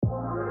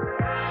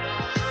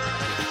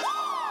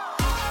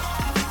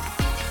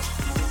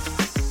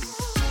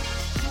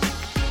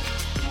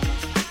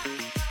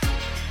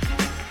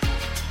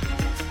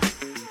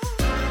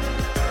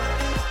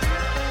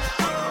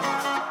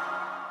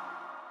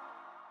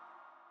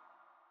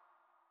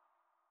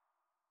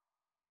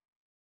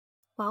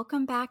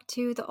Welcome back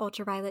to the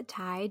Ultraviolet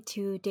Tide.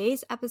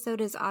 Today's episode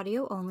is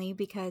audio only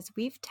because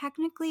we've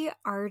technically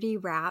already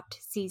wrapped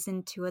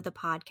season 2 of the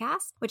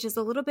podcast, which is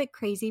a little bit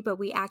crazy, but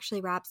we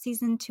actually wrapped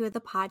season 2 of the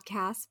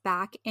podcast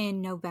back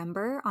in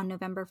November, on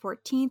November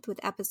 14th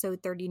with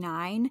episode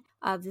 39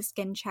 of the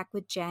Skin Check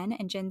with Jen.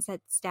 And Jen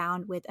sits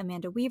down with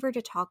Amanda Weaver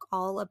to talk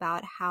all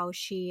about how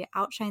she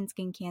outshined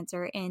skin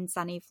cancer in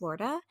sunny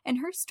Florida. And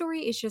her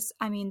story is just,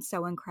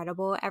 so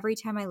incredible. Every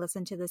time I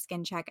listen to the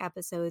Skin Check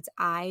episodes,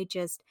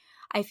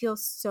 I feel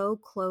so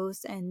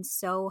close and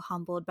so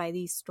humbled by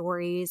these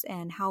stories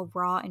and how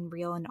raw and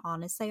real and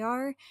honest they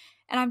are.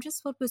 And I'm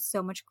just filled with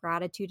so much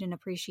gratitude and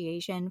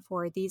appreciation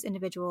for these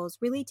individuals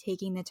really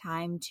taking the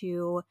time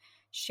to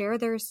share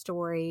their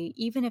story,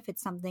 even if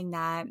it's something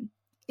that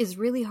is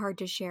really hard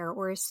to share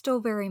or is still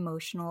very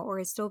emotional or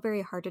is still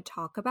very hard to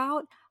talk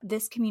about.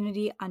 This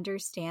community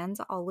understands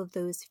all of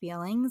those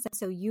feelings.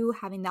 So you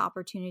having the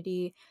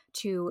opportunity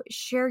to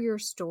share your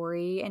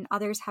story and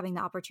others having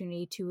the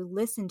opportunity to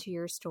listen to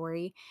your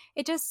story,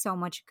 it does so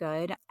much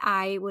good.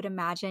 I would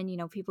imagine,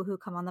 people who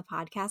come on the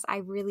podcast, I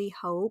really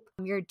hope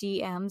your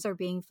DMs are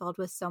being filled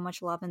with so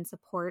much love and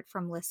support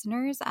from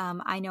listeners.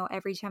 I know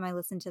every time I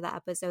listen to the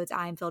episodes,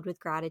 I'm filled with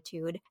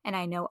gratitude, and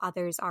I know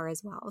others are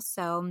as well.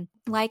 So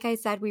like I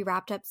said, we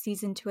wrapped up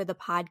season 2 of the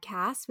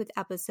podcast with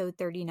episode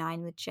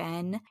 39 with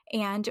Jen,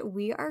 and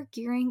we are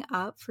gearing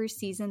up for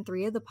season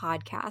 3 of the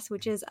podcast,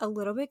 which is a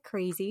little bit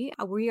crazy.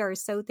 We are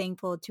so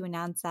thankful to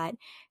announce that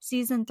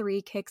season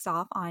 3 kicks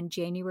off on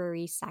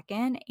January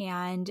 2nd,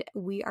 and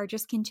we are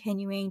just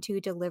continuing to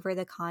deliver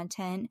the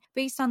content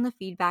based on the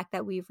feedback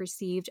that we've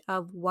received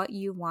of what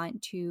you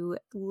want to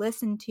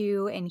listen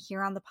to and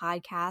hear on the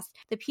podcast,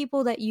 the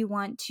people that you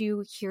want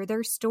to hear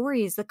their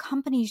stories, the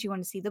companies you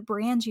want to see, the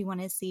brands you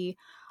want to see.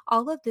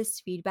 All of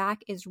this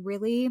feedback is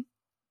really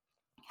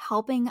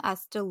helping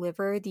us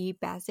deliver the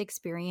best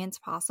experience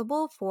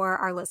possible for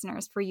our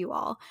listeners, for you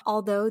all.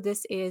 Although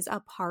this is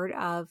a part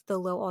of the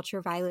Low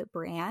Ultraviolet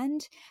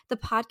brand, the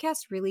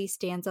podcast really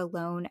stands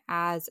alone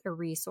as a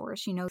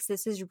resource.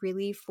 This is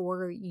really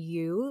for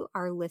you,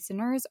 our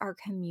listeners, our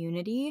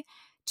community,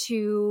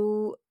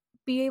 to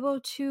be able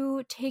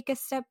to take a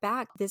step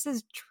back. This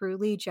is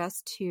truly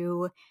just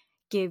to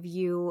give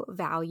you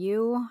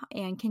value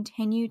and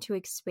continue to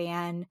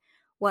expand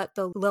what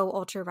the Low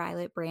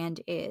Ultraviolet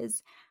brand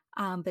is.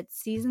 But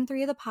season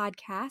 3 of the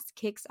podcast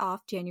kicks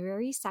off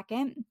January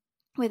 2nd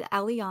with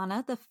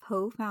Eliana, the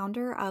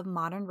co-founder of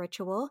Modern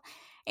Ritual.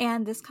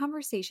 And this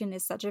conversation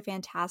is such a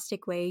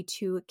fantastic way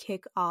to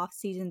kick off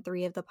season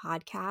 3 of the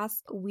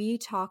podcast. We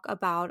talk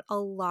about a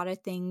lot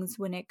of things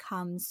when it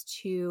comes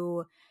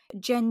to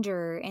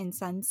gender and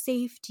sun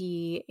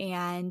safety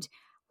and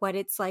what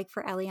it's like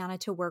for Eliana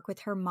to work with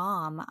her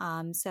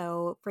mom.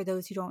 So for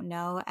those who don't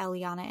know,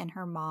 Eliana and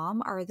her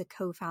mom are the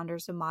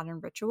co-founders of Modern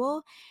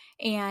Ritual.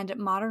 And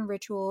Modern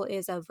Ritual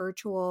is a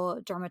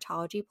virtual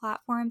dermatology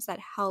platform that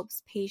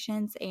helps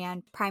patients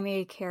and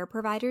primary care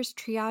providers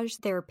triage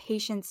their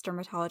patients'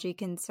 dermatology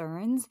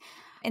concerns.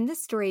 And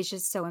this story is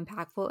just so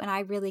impactful, and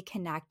I really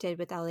connected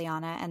with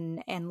Eliana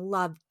and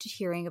loved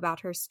hearing about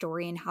her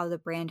story and how the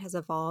brand has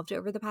evolved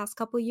over the past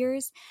couple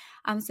years.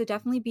 So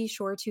definitely be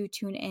sure to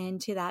tune in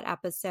to that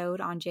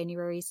episode on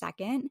January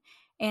 2nd.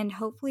 And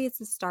hopefully it's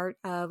the start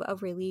of a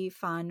really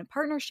fun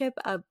partnership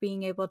of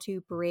being able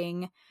to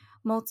bring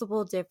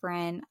multiple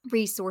different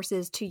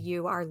resources to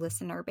you, our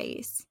listener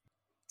base.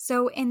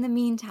 So in the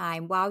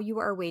meantime, while you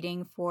are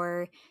waiting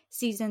for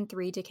season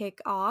 3 to kick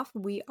off,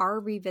 we are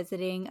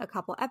revisiting a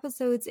couple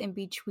episodes in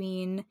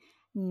between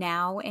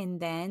now and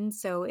then.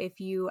 So if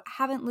you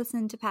haven't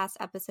listened to past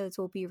episodes,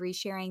 we'll be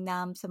resharing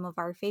them. Some of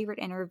our favorite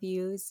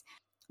interviews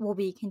will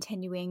be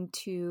continuing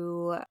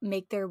to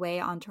make their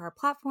way onto our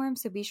platform.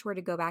 So be sure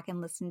to go back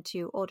and listen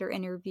to older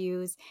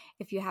interviews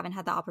if you haven't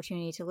had the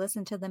opportunity to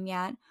listen to them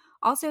yet.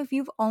 Also, if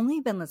you've only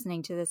been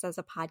listening to this as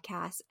a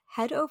podcast,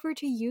 head over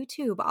to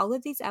YouTube. All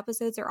of these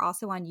episodes are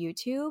also on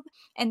YouTube,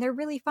 and they're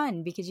really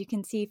fun because you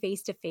can see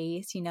face to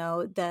face,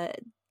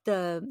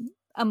 the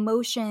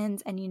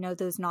emotions and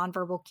those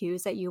nonverbal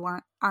cues that you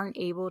aren't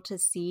able to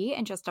see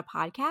in just a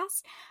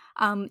podcast.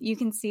 You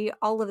can see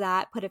all of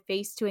that, put a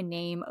face to a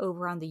name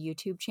over on the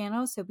YouTube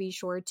channel. So be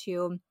sure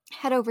to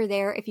head over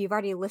there. If you've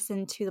already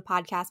listened to the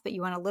podcast, but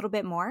you want a little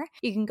bit more,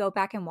 you can go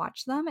back and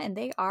watch them, and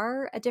they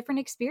are a different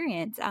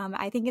experience.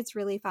 I think it's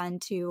really fun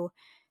to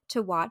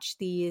watch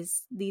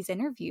these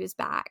interviews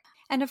back.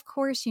 And of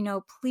course,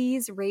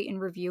 please rate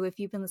and review. If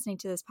you've been listening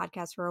to this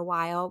podcast for a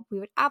while, we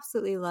would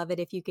absolutely love it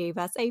if you gave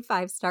us a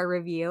 5-star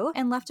review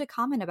and left a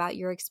comment about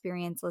your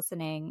experience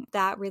listening.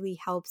 That really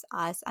helps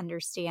us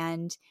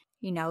understand,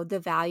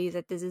 the value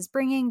that this is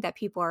bringing, that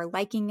people are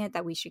liking it,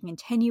 that we should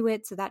continue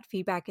it. So that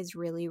feedback is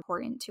really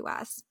important to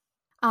us.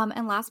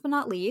 And last but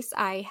not least,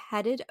 I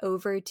headed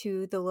over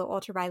to the Low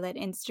Ultraviolet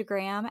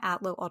Instagram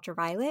at Low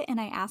Ultraviolet, and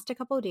I asked a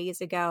couple of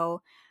days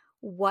ago,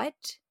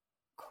 what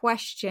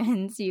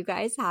questions you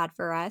guys had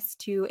for us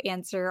to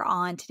answer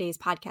on today's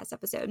podcast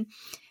episode.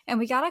 And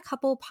we got a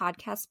couple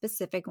podcast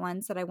specific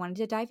ones that I wanted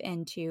to dive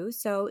into.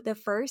 So the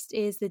first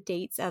is the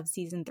dates of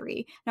season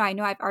 3. Now, I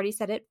know I've already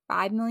said it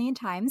 5 million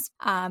times.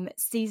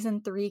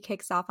 Season 3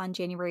 kicks off on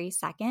January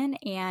 2nd,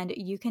 and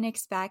you can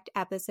expect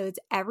episodes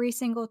every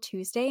single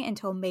Tuesday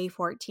until May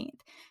 14th.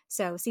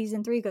 So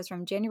season 3 goes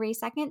from January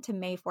 2nd to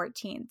May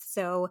 14th.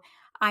 So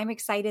I'm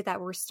excited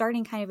that we're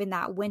starting kind of in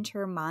that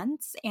winter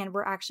months, and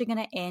we're actually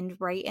going to end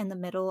right in the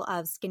middle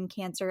of Skin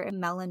Cancer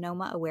and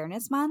Melanoma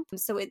Awareness Month.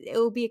 So it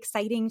will be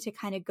exciting to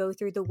kind of go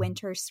through the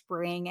winter,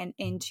 spring, and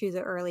into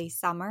the early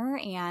summer,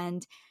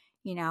 and,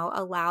 you know,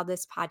 allow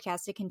this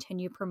podcast to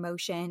continue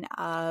promotion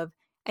of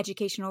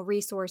educational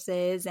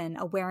resources and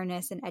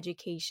awareness and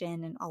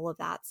education and all of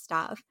that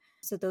stuff.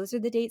 So those are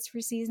the dates for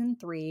season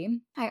 3.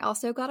 I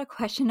also got a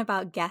question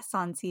about guests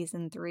on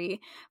season 3,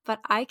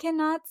 but I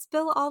cannot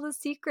spill all the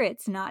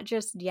secrets, not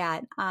just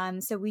yet.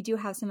 So we do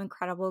have some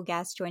incredible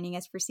guests joining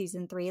us for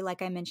season 3.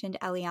 Like I mentioned,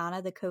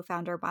 Eliana, the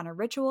co-founder of Honor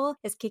Ritual,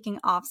 is kicking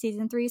off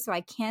season 3, so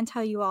I can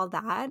tell you all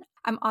that.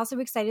 I'm also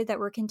excited that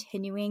we're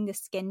continuing the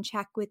Skin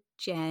Check with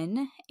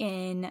Jen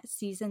in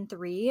season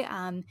 3.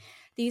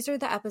 These are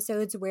the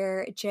episodes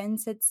where Jen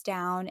sits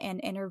down and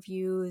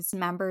interviews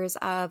members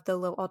of the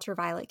low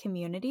ultraviolet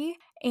community,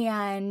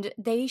 and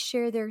they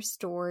share their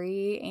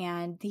story.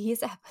 And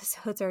these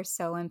episodes are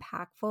so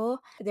impactful.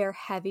 They're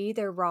heavy,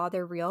 they're raw,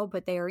 they're real,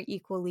 but they are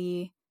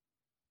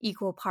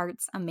equal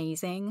parts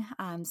amazing.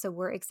 So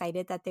we're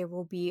excited that there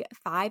will be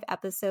 5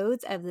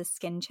 episodes of the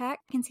Skin Check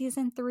in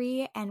season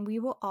 3, and we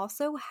will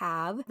also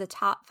have the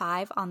top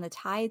 5 on the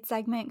Tide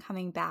segment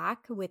coming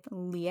back with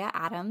Leah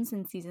Adams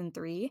in season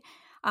 3.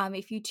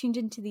 If you tuned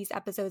into these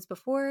episodes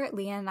before,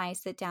 Leah and I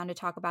sit down to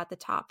talk about the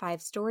top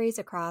 5 stories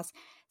across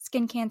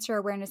skin cancer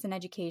awareness and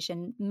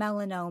education,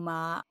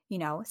 melanoma,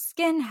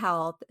 skin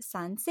health,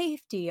 sun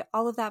safety,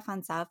 all of that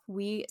fun stuff.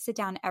 We sit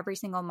down every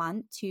single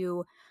month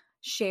to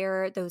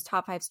share those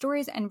top 5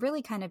 stories and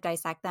really kind of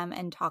dissect them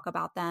and talk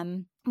about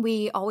them.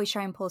 We always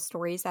try and pull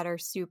stories that are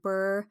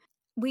super,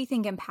 we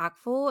think,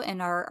 impactful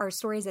and are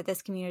stories that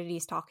this community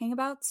is talking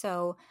about.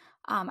 So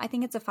I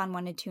think it's a fun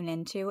one to tune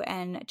into.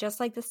 And just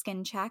like the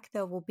Skin Check,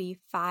 there will be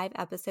 5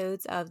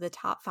 episodes of the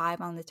top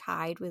 5 on the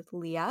Tide with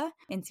Leah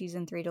in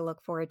season 3 to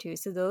look forward to.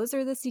 So those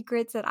are the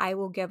secrets that I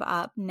will give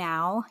up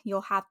now.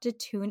 You'll have to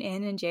tune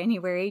in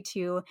January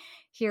to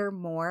hear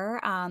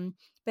more.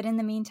 But in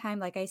the meantime,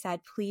 like I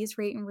said, please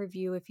rate and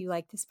review if you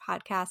like this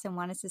podcast and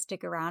want us to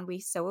stick around. We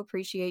so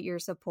appreciate your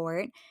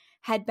support.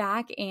 Head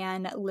back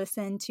and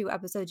listen to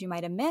episodes you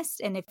might have missed.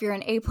 And if you're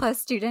an A+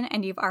 student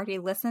and you've already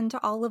listened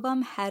to all of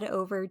them, head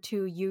over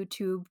to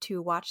YouTube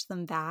to watch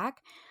them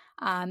back.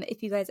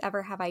 If you guys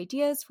ever have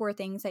ideas for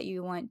things that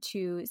you want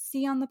to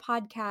see on the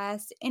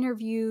podcast,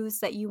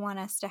 interviews that you want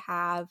us to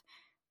have,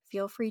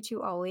 feel free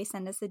to always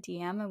send us a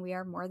DM, and we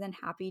are more than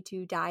happy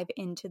to dive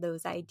into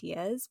those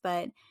ideas.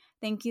 But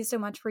thank you so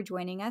much for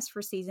joining us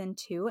for season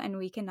 2, and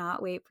we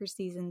cannot wait for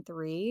season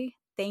 3.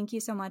 Thank you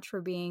so much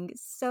for being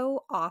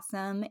so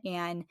awesome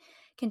and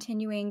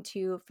continuing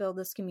to fill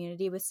this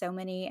community with so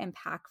many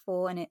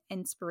impactful and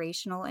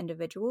inspirational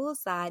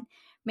individuals that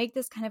make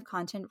this kind of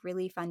content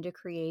really fun to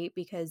create,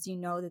 because you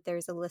know that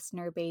there's a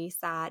listener base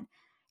that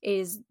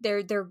is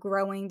they're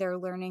growing, they're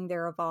learning,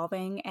 they're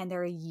evolving, and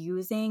they're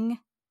using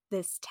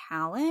this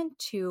talent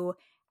to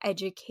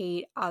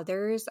educate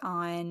others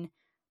on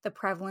the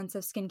prevalence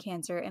of skin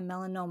cancer and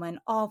melanoma and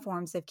all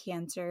forms of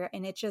cancer.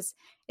 And it's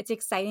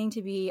exciting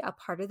to be a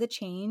part of the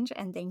change.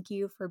 And thank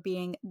you for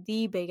being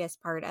the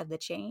biggest part of the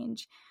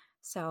change.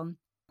 So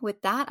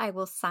with that, I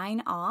will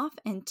sign off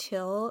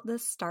until the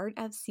start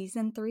of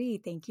season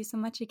 3. Thank you so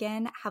much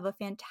again. Have a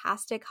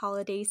fantastic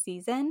holiday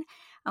season.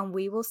 And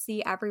we will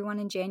see everyone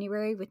in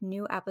January with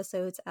new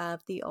episodes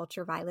of The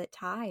Ultraviolet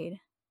Tide.